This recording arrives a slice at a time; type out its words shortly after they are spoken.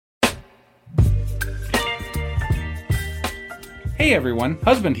Hey everyone,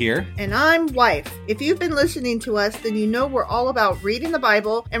 Husband here. And I'm Wife. If you've been listening to us, then you know we're all about reading the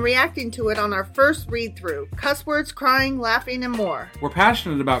Bible and reacting to it on our first read-through. Cuss words, crying, laughing, and more. We're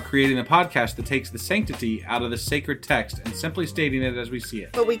passionate about creating a podcast that takes the sanctity out of the sacred text and simply stating it as we see it.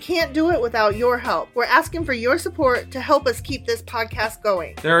 But we can't do it without your help. We're asking for your support to help us keep this podcast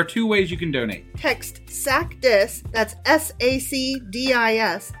going. There are two ways you can donate. Text SACDIS, that's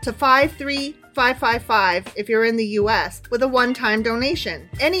SACDIS, to 53555 if you're in the U.S. with a one-time donation.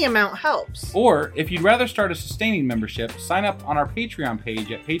 Any amount helps. Or, if you'd rather start a sustaining membership, sign up on our Patreon page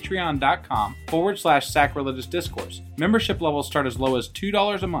at patreon.com/sacrilegious discourse. Membership levels start as low as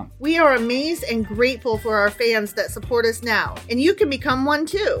 $2 a month. We are amazed and grateful for our fans that support us now, and you can become one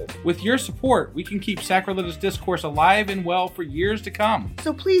too. With your support, we can keep Sacrilegious Discourse alive and well for years to come.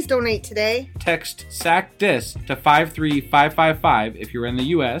 So please donate today. Text SACDIS to 53555 if you're in the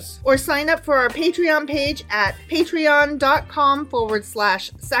U.S. Or sign up for our Patreon page at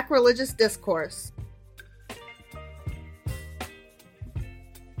patreon.com/sacrilegious discourse.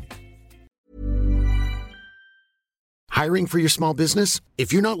 Hiring for your small business?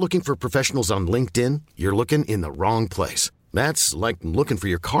 If you're not looking for professionals on LinkedIn, you're looking in the wrong place. That's like looking for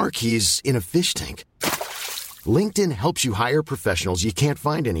your car keys in a fish tank. LinkedIn helps you hire professionals you can't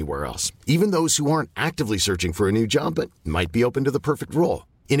find anywhere else, even those who aren't actively searching for a new job but might be open to the perfect role.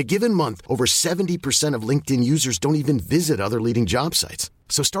 In a given month, over 70% of LinkedIn users don't even visit other leading job sites.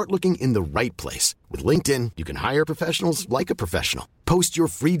 So start looking in the right place. With LinkedIn, you can hire professionals like a professional. Post your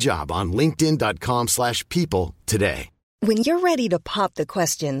free job on linkedin.com/people today. When you're ready to pop the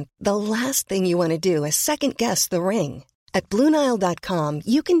question, the last thing you want to do is second-guess the ring. At BlueNile.com,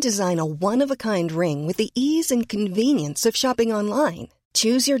 you can design a one-of-a-kind ring with the ease and convenience of shopping online.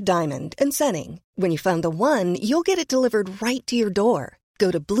 Choose your diamond and setting. When you find the one, you'll get it delivered right to your door. Go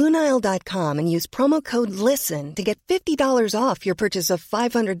to BlueNile.com and use promo code LISTEN to get $50 off your purchase of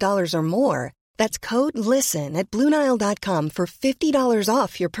 $500 or more. That's code LISTEN at BlueNile.com for $50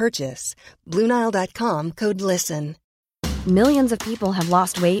 off your purchase. BlueNile.com, code LISTEN. Millions of people have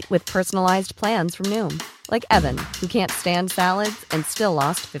lost weight with personalized plans from Noom. Like Evan, who can't stand salads and still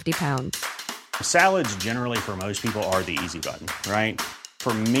lost 50 pounds. Salads generally for most people are the easy button, right?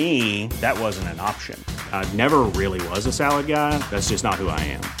 For me, that wasn't an option. I never really was a salad guy. That's just not who I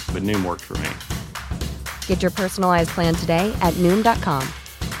am. But Noom worked for me. Get your personalized plan today at Noom.com.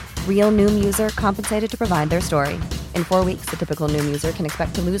 Real Noom user compensated to provide their story. In 4 weeks, the typical Noom user can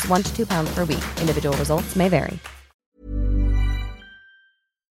expect to lose 1 to 2 pounds per week. Individual results may vary.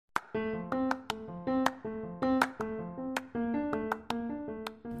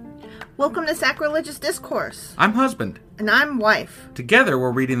 Welcome to Sacrilegious Discourse. I'm Husband. And I'm Wife. Together,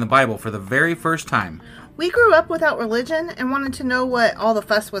 we're reading the Bible for the very first time. We grew up without religion and wanted to know what all the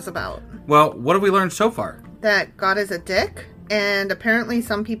fuss was about. Well, what have we learned so far? That God is a dick, and apparently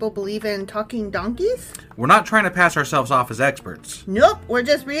some people believe in talking donkeys? We're not trying to pass ourselves off as experts. Nope, we're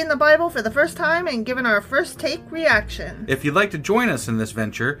just reading the Bible for the first time and giving our first take reaction. If you'd like to join us in this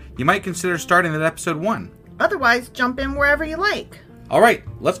venture, you might consider starting at episode 1. Otherwise, jump in wherever you like. All right,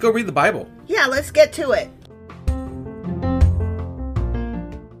 let's go read the Bible. Yeah, let's get to it.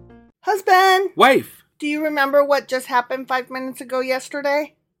 Husband! Wife! Do you remember what just happened 5 minutes ago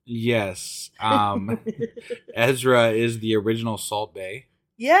yesterday? Yes. Ezra is the original Salt Bae.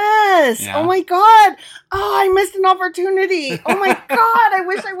 Yes! Yeah. Oh my god! Oh, I missed an opportunity! Oh my god, I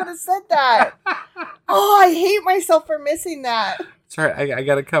wish I would have said that! Oh, I hate myself for missing that. Sorry, I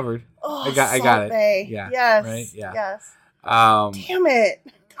got it covered. Oh, I got Salt it. Bae. Yeah. Yes. Right? Yeah. Yes. Um, Damn it.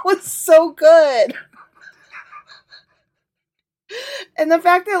 That was so good. And the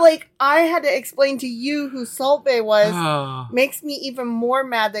fact that, I had to explain to you who Salt Bae was makes me even more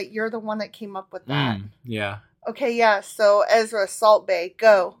mad that you're the one that came up with that. Yeah. Okay, yeah. So, Ezra, Salt Bae,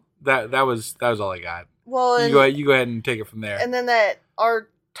 go. That was all I got. Well, You go ahead and take it from there. And then that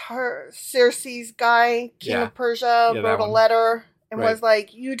Xerxes guy, King of Persia, wrote a letter and was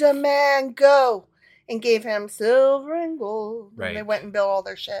like, "You demand, go." And gave him silver and gold. Right. And they went and built all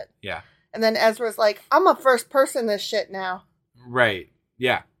their shit. Yeah. And then Ezra's like, I'm a first person this shit now. Right.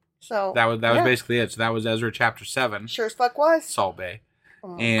 Yeah. So that was basically it. So that was Ezra chapter 7. Sure as fuck was. Salt Bae.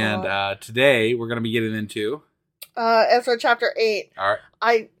 Oh and today we're going to be getting into Ezra chapter 8. All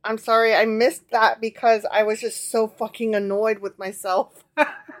right. I'm sorry, I missed that because I was just so fucking annoyed with myself. All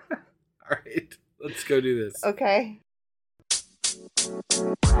right. Let's go do this. Okay.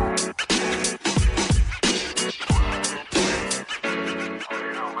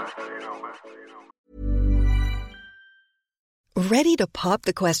 Ready to pop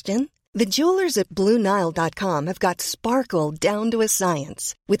the question? The jewelers at BlueNile.com have got sparkle down to a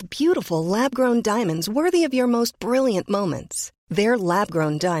science with beautiful lab-grown diamonds worthy of your most brilliant moments. Their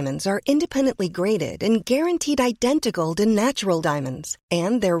lab-grown diamonds are independently graded and guaranteed identical to natural diamonds.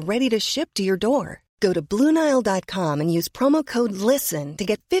 And they're ready to ship to your door. Go to BlueNile.com and use promo code LISTEN to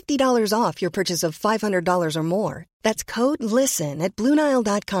get $50 off your purchase of $500 or more. That's code LISTEN at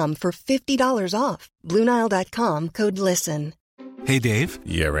BlueNile.com for $50 off. BlueNile.com, code LISTEN. Hey, Dave.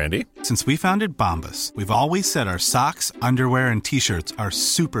 Yeah, Randy. Since we founded Bombas, we've always said our socks, underwear, and T-shirts are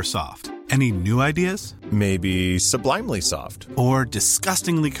super soft. Any new ideas? Maybe sublimely soft. Or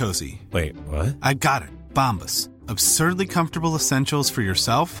disgustingly cozy. Wait, what? I got it. Bombas. Absurdly comfortable essentials for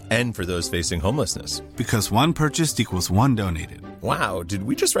yourself And for those facing homelessness. because one purchased equals one donated. Wow, did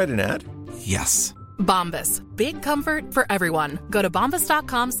we just write an ad? Yes. Bombas. Big comfort for everyone. Go to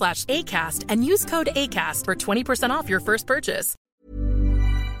bombas.com/ACAST and use code ACAST for 20% off your first purchase.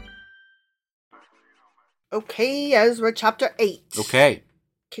 Okay, Ezra chapter 8. Okay.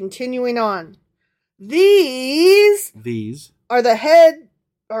 Continuing on. These These. are the head,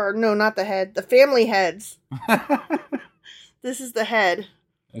 or no, not the head, the family heads. This is the head,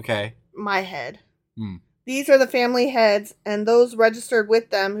 Okay. my head. Hmm. These are the family heads and those registered with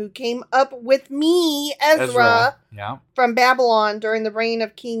them who came up with me, Ezra, Yeah. from Babylon during the reign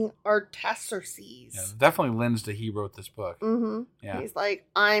of King Artaxerxes. Yeah. Definitely lends to he wrote this book. Mm-hmm. Yeah. He's like,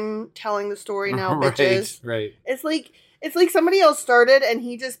 I'm telling the story now, Right, bitches. right. It's like somebody else started and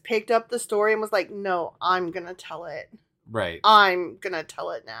he just picked up the story and was like, no, I'm gonna tell it. Right. I'm gonna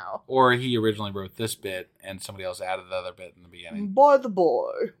tell it now. Or he originally wrote this bit and somebody else added the other bit in the beginning. By the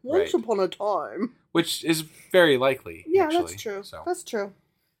boy, once Right. upon a time. Which is very likely. Yeah, actually. that's true. So. That's true.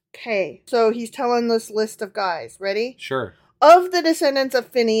 Okay, so he's telling this list of guys. Ready? Sure. Of the descendants of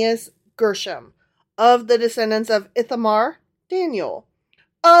Phinehas, Gershom. Of the descendants of Ithamar, Daniel.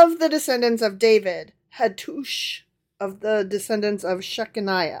 Of the descendants of David, Hattush. Of the descendants of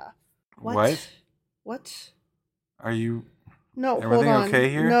Shechaniah. What? Are you... No, Everything hold on. okay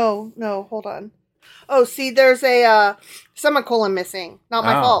here? No, hold on. Oh, see, there's a semicolon missing. Not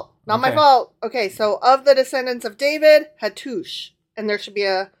my Oh, fault. Not my okay. fault. Okay, so of the descendants of David, Hattush. And there should be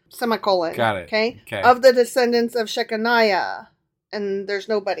a semicolon. Got it. Okay? Okay. Of the descendants of Shechaniah. And there's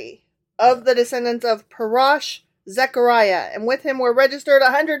nobody. Of the descendants of Parash, Zechariah. And with him were registered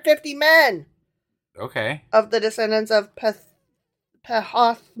 150 men. Okay. Of the descendants of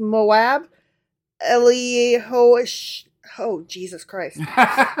Pehath Moab, Elihosh. Oh, Jesus Christ.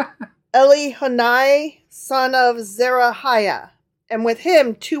 Elihonai, son of Zerahiah, and with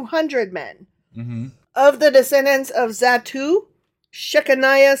him 200 men. Mm-hmm. Of the descendants of Zatu,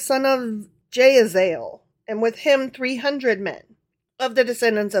 Shechaniah, son of Jahaziel, and with him 300 men. Of the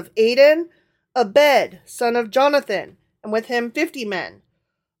descendants of Aden, Abed, son of Jonathan, and with him 50 men.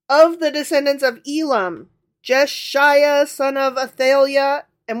 Of the descendants of Elam, Jeshiah, son of Athaliah,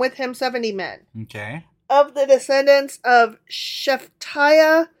 and with him 70 men. Okay. Of the descendants of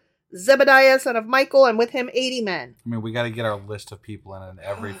Shephatiah, Zebediah, son of Michael, and with him 80 men. I mean, we got to get our list of people in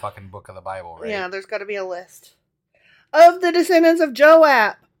every fucking book of the Bible, right? Yeah, there's got to be a list. Of the descendants of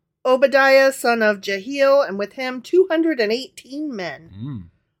Joab, Obadiah, son of Jehiel, and with him 218 men. Mm.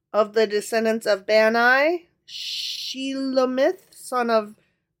 Of the descendants of Bani, Shelomith, son of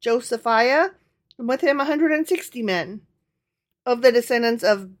Josephiah, and with him 160 men. Of the descendants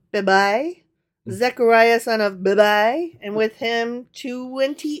of Bebai, Zechariah, son of Bebai, and with him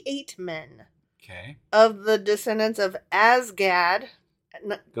 28 men. Okay. Of the descendants of Asgad,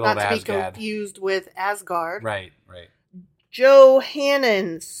 not Good old to be Asgad. confused with Asgard, Right, right.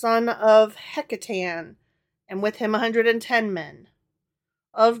 Johanan, son of Hecatan, and with him 110 men.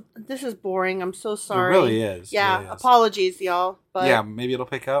 This is boring. I'm so sorry. It really is. Yeah, It really is. apologies, y'all. But Yeah, maybe it'll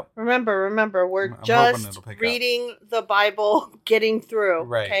pick up. remember, we're I'm hoping just it'll pick up. reading the Bible, getting through.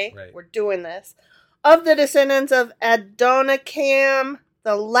 Right, okay, right. we're doing this. Of the descendants of Adonikam,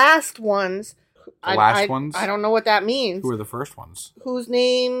 the last ones. The last ones? I don't know what that means. Who were the first ones? Whose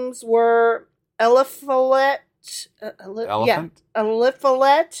names were Eliphalet. Elephant?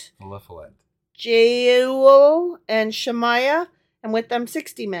 Eliphalet, Eliphalet. Jeuel, and Shemaiah, and with them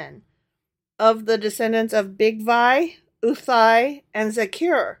 60 men. Of the descendants of Bigvai, Uthai, and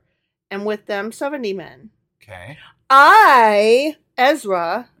Zechur, and with them 70 men. Okay. I,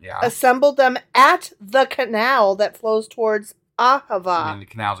 Ezra, Yeah. assembled them at the canal that flows towards Ahava. I mean, the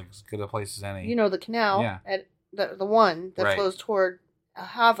canal's as good a place as any. You know the canal, Yeah. at the one that Right. flows toward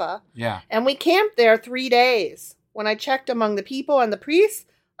Ahava. Yeah. And we camped there 3 days. When I checked among the people and the priests,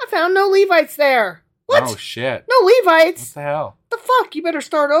 I found no Levites there. What? Oh, shit. No What Levites? the hell? The fuck? You better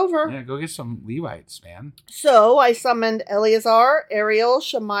start over. Yeah, go get some Levites, man. So I summoned Eleazar, Ariel,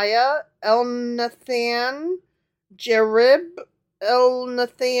 Shemaiah, Elnathan, Jerib,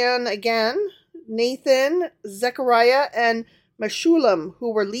 Elnathan again, Nathan, Zechariah, and Meshullam,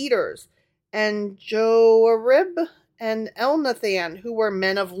 who were leaders, and Joarib and Elnathan, who were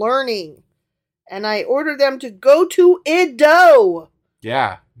men of learning. And I ordered them to go to Iddo.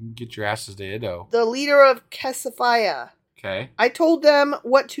 Yeah, get your asses to Iddo. The leader of Kesaphiah. Okay. I told them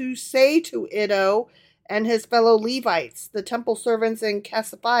what to say to Iddo and his fellow Levites, the temple servants in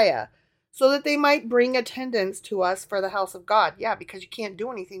Kesaphiah, so that they might bring attendance to us for the house of God. Yeah, because you can't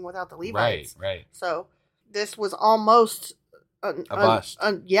do anything without the Levites. Right. So this was almost a bust.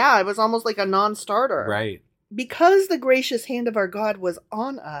 Yeah, it was almost like a non-starter. Right. Because the gracious hand of our God was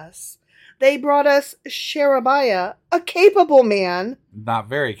on us, they brought us Sherebiah, a capable man. Not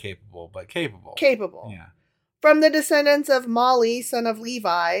very capable, but capable. Capable. Yeah. From the descendants of Mali, son of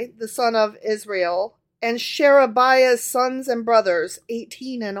Levi, the son of Israel, and Sherebiah's sons and brothers,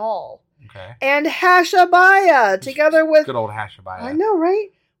 18 in all. Okay. And Hashabiah, together with... Good old Hashabiah. I know, right?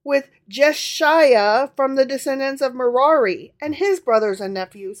 With Jeshiah from the descendants of Merari, and his brothers and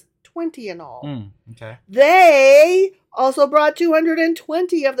nephews, 20 in all. Okay. They also brought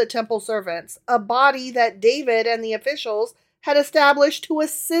 220 of the temple servants, a body that David and the officials had established to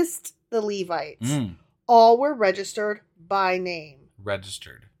assist the Levites. All were registered by name.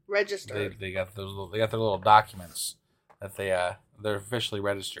 Registered. They got their little documents that they're officially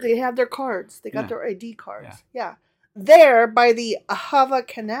registered. They have their cards. They got their ID cards. Yeah. There, by the Ahava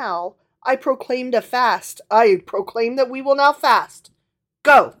Canal, I proclaimed a fast. I proclaim that we will now fast.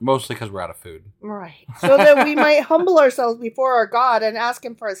 Go. Mostly because we're out of food. Right. So that we might humble ourselves before our God and ask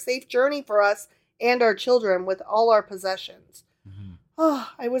him for a safe journey for us and our children with all our possessions.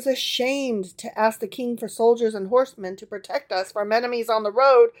 Oh, I was ashamed to ask the king for soldiers and horsemen to protect us from enemies on the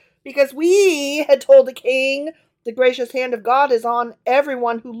road, because we had told the king the gracious hand of God is on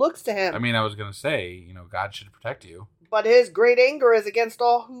everyone who looks to him. I mean, I was going to say, God should protect you. But his great anger is against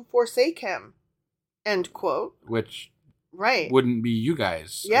all who forsake him. End quote. Which right. wouldn't be you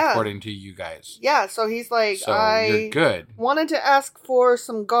guys, according to you guys. Yeah, so he's like, so I you're good. Wanted to ask for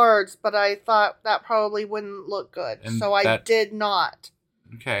some guards, but I thought that probably wouldn't look good. And so I did not.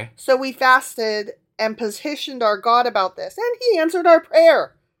 Okay. So we fasted and petitioned our God about this, and he answered our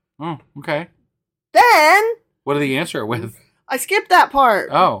prayer. Oh, okay. Then... What did he answer it with? I skipped that part.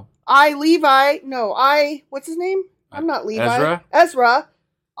 Oh. What's his name? I'm not Levi. Ezra.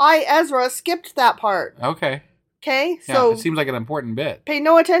 Ezra skipped that part. Okay. Okay, yeah, so... it seems like an important bit. Pay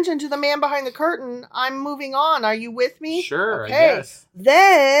no attention to the man behind the curtain. I'm moving on. Are you with me? Sure, okay. I guess.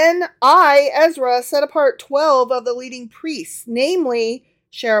 Then Ezra, set apart 12 of the leading priests, namely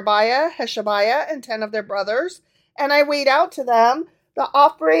Sherebiah, Hashabiah, and 10 of their brothers, and I weighed out to them the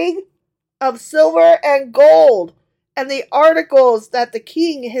offering of silver and gold, and the articles that the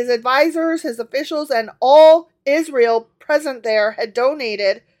king, his advisors, his officials, and all Israel present there had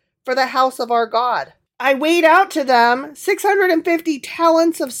donated for the house of our God. I weighed out to them 650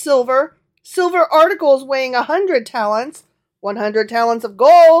 talents of silver, silver articles weighing 100 talents, 100 talents of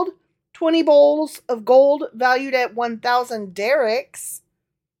gold, 20 bowls of gold valued at 1,000 derricks.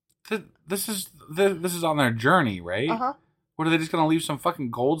 This is on their journey, right? Uh-huh. What, are they just going to leave some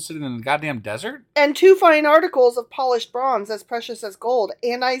fucking gold sitting in the goddamn desert? And 2 fine articles of polished bronze as precious as gold.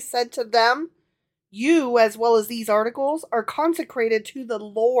 And I said to them, you, as well as these articles, are consecrated to the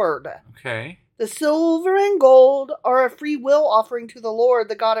Lord. Okay. The silver and gold are a free will offering to the Lord,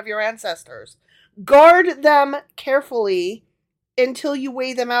 the God of your ancestors. Guard them carefully until you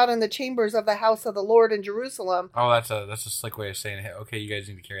weigh them out in the chambers of the house of the Lord in Jerusalem. Oh, that's a slick way of saying, hey, okay, you guys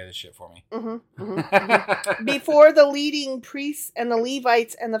need to carry this shit for me. Before the leading priests and the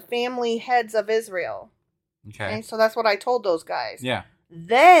Levites and the family heads of Israel. Okay, so that's what I told those guys. Yeah.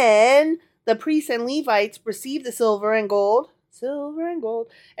 Then the priests and Levites received the silver and gold,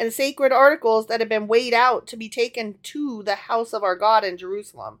 and sacred articles that had been weighed out to be taken to the house of our God in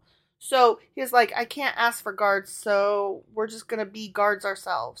Jerusalem. So he's like, I can't ask for guards, so we're just going to be guards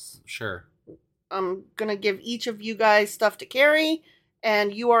ourselves. Sure. I'm going to give each of you guys stuff to carry,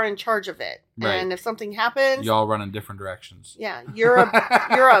 and you are in charge of it. Right. And if something happens... You all run in different directions. Yeah, you're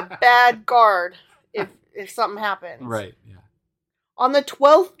a bad guard if something happens. Right, yeah. On the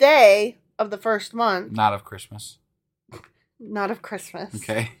 12th day of the first month... Not of Christmas. Not of Christmas.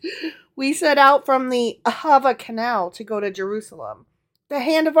 Okay. We set out from the Ahava Canal to go to Jerusalem. The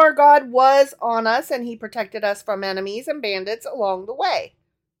hand of our God was on us, and he protected us from enemies and bandits along the way.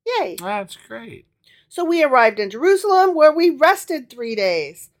 Yay. That's great. So we arrived in Jerusalem, where we rested 3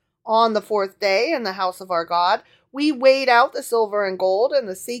 days. On the 4th day, in the house of our God, we weighed out the silver and gold and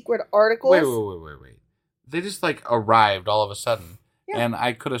the sacred articles. Wait. They just, arrived all of a sudden. Yeah. And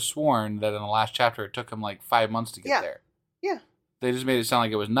I could have sworn that in the last chapter it took them, 5 months to get there. Yeah. They just made it sound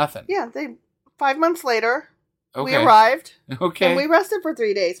like it was nothing. Yeah, 5 months later, We arrived. Okay. And we rested for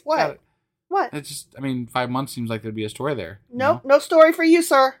 3 days. What? What? It's just, 5 months seems like there'd be a story there. Nope, no story for you,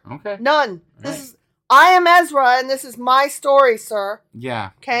 sir. Okay. None. I am Ezra, and this is my story, sir.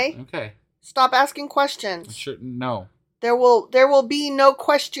 Yeah. Okay? Okay. Stop asking questions. Sure, no. There will be no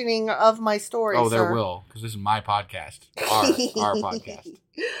questioning of my story, sir. sir. There will, because this is my podcast. Our podcast.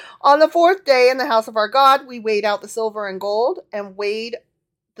 On the 4th day in the house of our God, we weighed out the silver and gold and weighed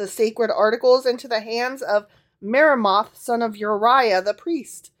the sacred articles into the hands of Meremoth, son of Uriah, the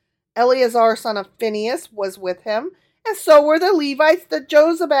priest. Eleazar, son of Phinehas, was with him, and so were the Levites, the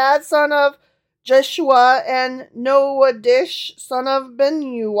Jozabad, son of Jeshua, and Noadish, son of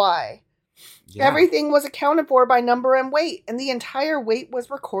Benui. Yeah. Everything was accounted for by number and weight, and the entire weight was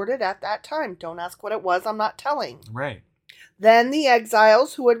recorded at that time. Don't ask what it was, I'm not telling. Right. Then the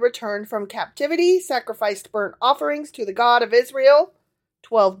exiles who had returned from captivity sacrificed burnt offerings to the God of Israel,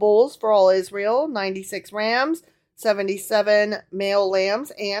 12 bulls for all Israel, 96 rams, 77 male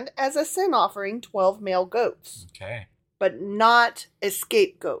lambs, and as a sin offering, 12 male goats. Okay. But not a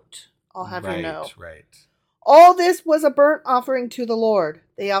scapegoat, I'll have you know. Right. All this was a burnt offering to the Lord.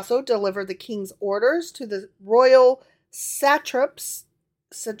 They also delivered the king's orders to the royal satraps.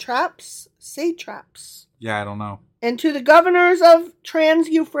 Yeah, I don't know. And to the governors of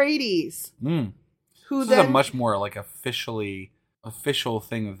Trans-Euphrates. This is a much more like official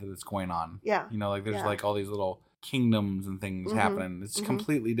thing that's going on. Yeah. You know, like there's like all these little kingdoms and things happening. It's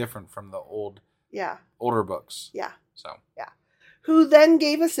completely different from the older books. Yeah. So. Yeah. Who then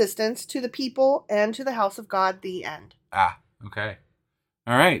gave assistance to the people and to the house of God, the end. Ah, okay.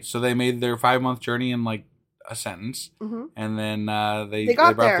 All right. So they made their 5-month journey in like a sentence. Mm-hmm. And then they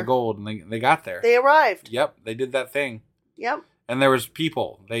brought the gold and they got there. They arrived. Yep. They did that thing. Yep. And there was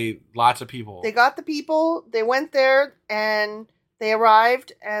people. Lots of people. They got the people. They went there and they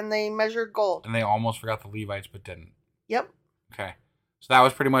arrived and they measured gold. And they almost forgot the Levites but didn't. Yep. Okay. So that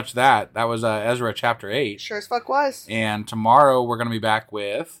was pretty much that. That was Ezra chapter 8. Sure as fuck was. And tomorrow we're going to be back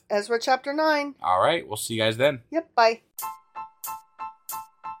with Ezra chapter 9. All right. We'll see you guys then. Yep. Bye.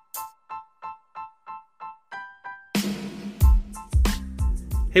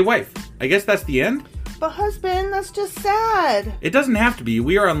 Hey, wife. I guess that's the end? But husband, that's just sad. It doesn't have to be.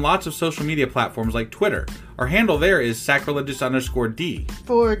 We are on lots of social media platforms like Twitter. Our handle there is sacrilegious_D.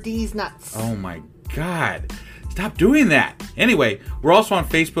 For D's nuts. Oh my God. Stop doing that. Anyway, we're also on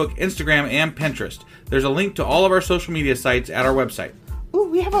Facebook, Instagram, and Pinterest. There's a link to all of our social media sites at our website. Ooh,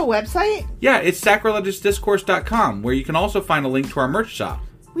 we have a website? Yeah, it's sacrilegiousdiscourse.com, where you can also find a link to our merch shop.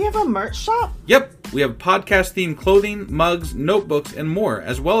 We have a merch shop? Yep. We have podcast-themed clothing, mugs, notebooks, and more,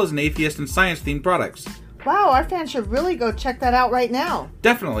 as well as an atheist and science-themed products. Wow, our fans should really go check that out right now.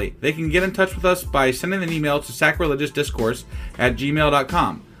 Definitely. They can get in touch with us by sending an email to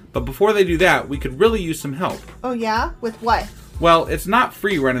sacrilegiousdiscourse@gmail.com. But before they do that, we could really use some help. Oh yeah? With what? Well, it's not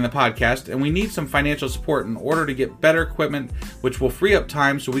free running the podcast, and we need some financial support in order to get better equipment, which will free up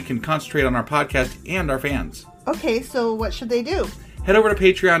time so we can concentrate on our podcast and our fans. Okay, so what should they do? Head over to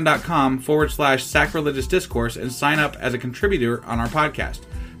patreon.com/sacrilegiousdiscourse and sign up as a contributor on our podcast.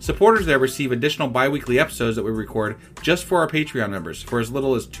 Supporters there receive additional bi-weekly episodes that we record just for our Patreon members for as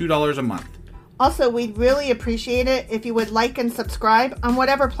little as $2 a month. Also, we'd really appreciate it if you would like and subscribe on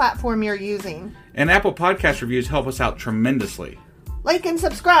whatever platform you're using. And Apple Podcast reviews help us out tremendously. Like and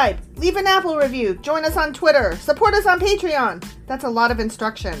subscribe. Leave an Apple review. Join us on Twitter. Support us on Patreon. That's a lot of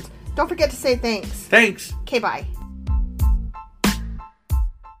instructions. Don't forget to say thanks. Thanks. Okay, bye.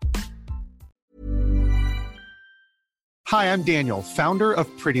 Hi, I'm Daniel, founder of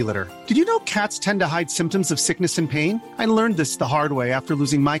Pretty Litter. Did you know cats tend to hide symptoms of sickness and pain? I learned this the hard way after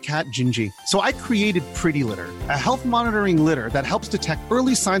losing my cat, Gingy. So I created Pretty Litter, a health monitoring litter that helps detect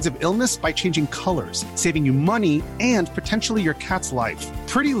early signs of illness by changing colors, saving you money and potentially your cat's life.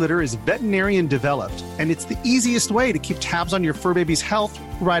 Pretty Litter is veterinarian developed, and it's the easiest way to keep tabs on your fur baby's health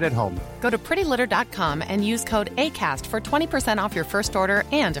right at home. Go to prettylitter.com and use code ACAST for 20% off your first order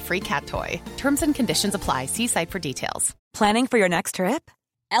and a free cat toy. Terms and conditions apply. See site for details. Planning for your next trip?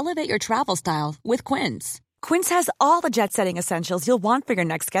 Elevate your travel style with Quince. Quince has all the jet-setting essentials you'll want for your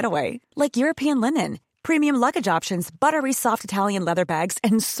next getaway, like European linen, premium luggage options, buttery soft Italian leather bags,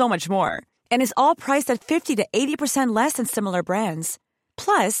 and so much more. And is all priced at 50 to 80% less than similar brands.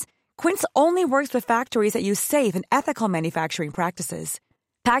 Plus, Quince only works with factories that use safe and ethical manufacturing practices.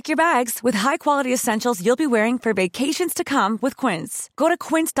 Pack your bags with high-quality essentials you'll be wearing for vacations to come with Quince. Go to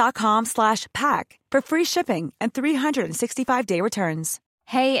quince.com/pack for free shipping and 365-day returns.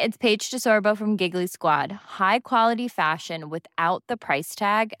 Hey, it's Paige DeSorbo from Giggly Squad. High quality fashion without the price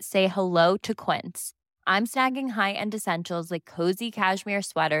tag. Say hello to Quince. I'm snagging high-end essentials like cozy cashmere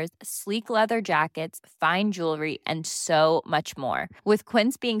sweaters, sleek leather jackets, fine jewelry, and so much more. With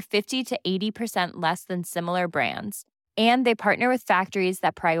Quince being 50 to 80% less than similar brands. And they partner with factories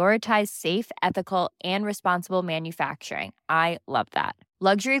that prioritize safe, ethical, and responsible manufacturing. I love that.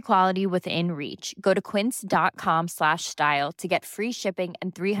 Luxury quality within reach. Go to quince.com/style to get free shipping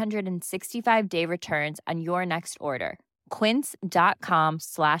and 365-day returns on your next order.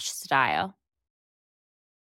 Quince.com/style.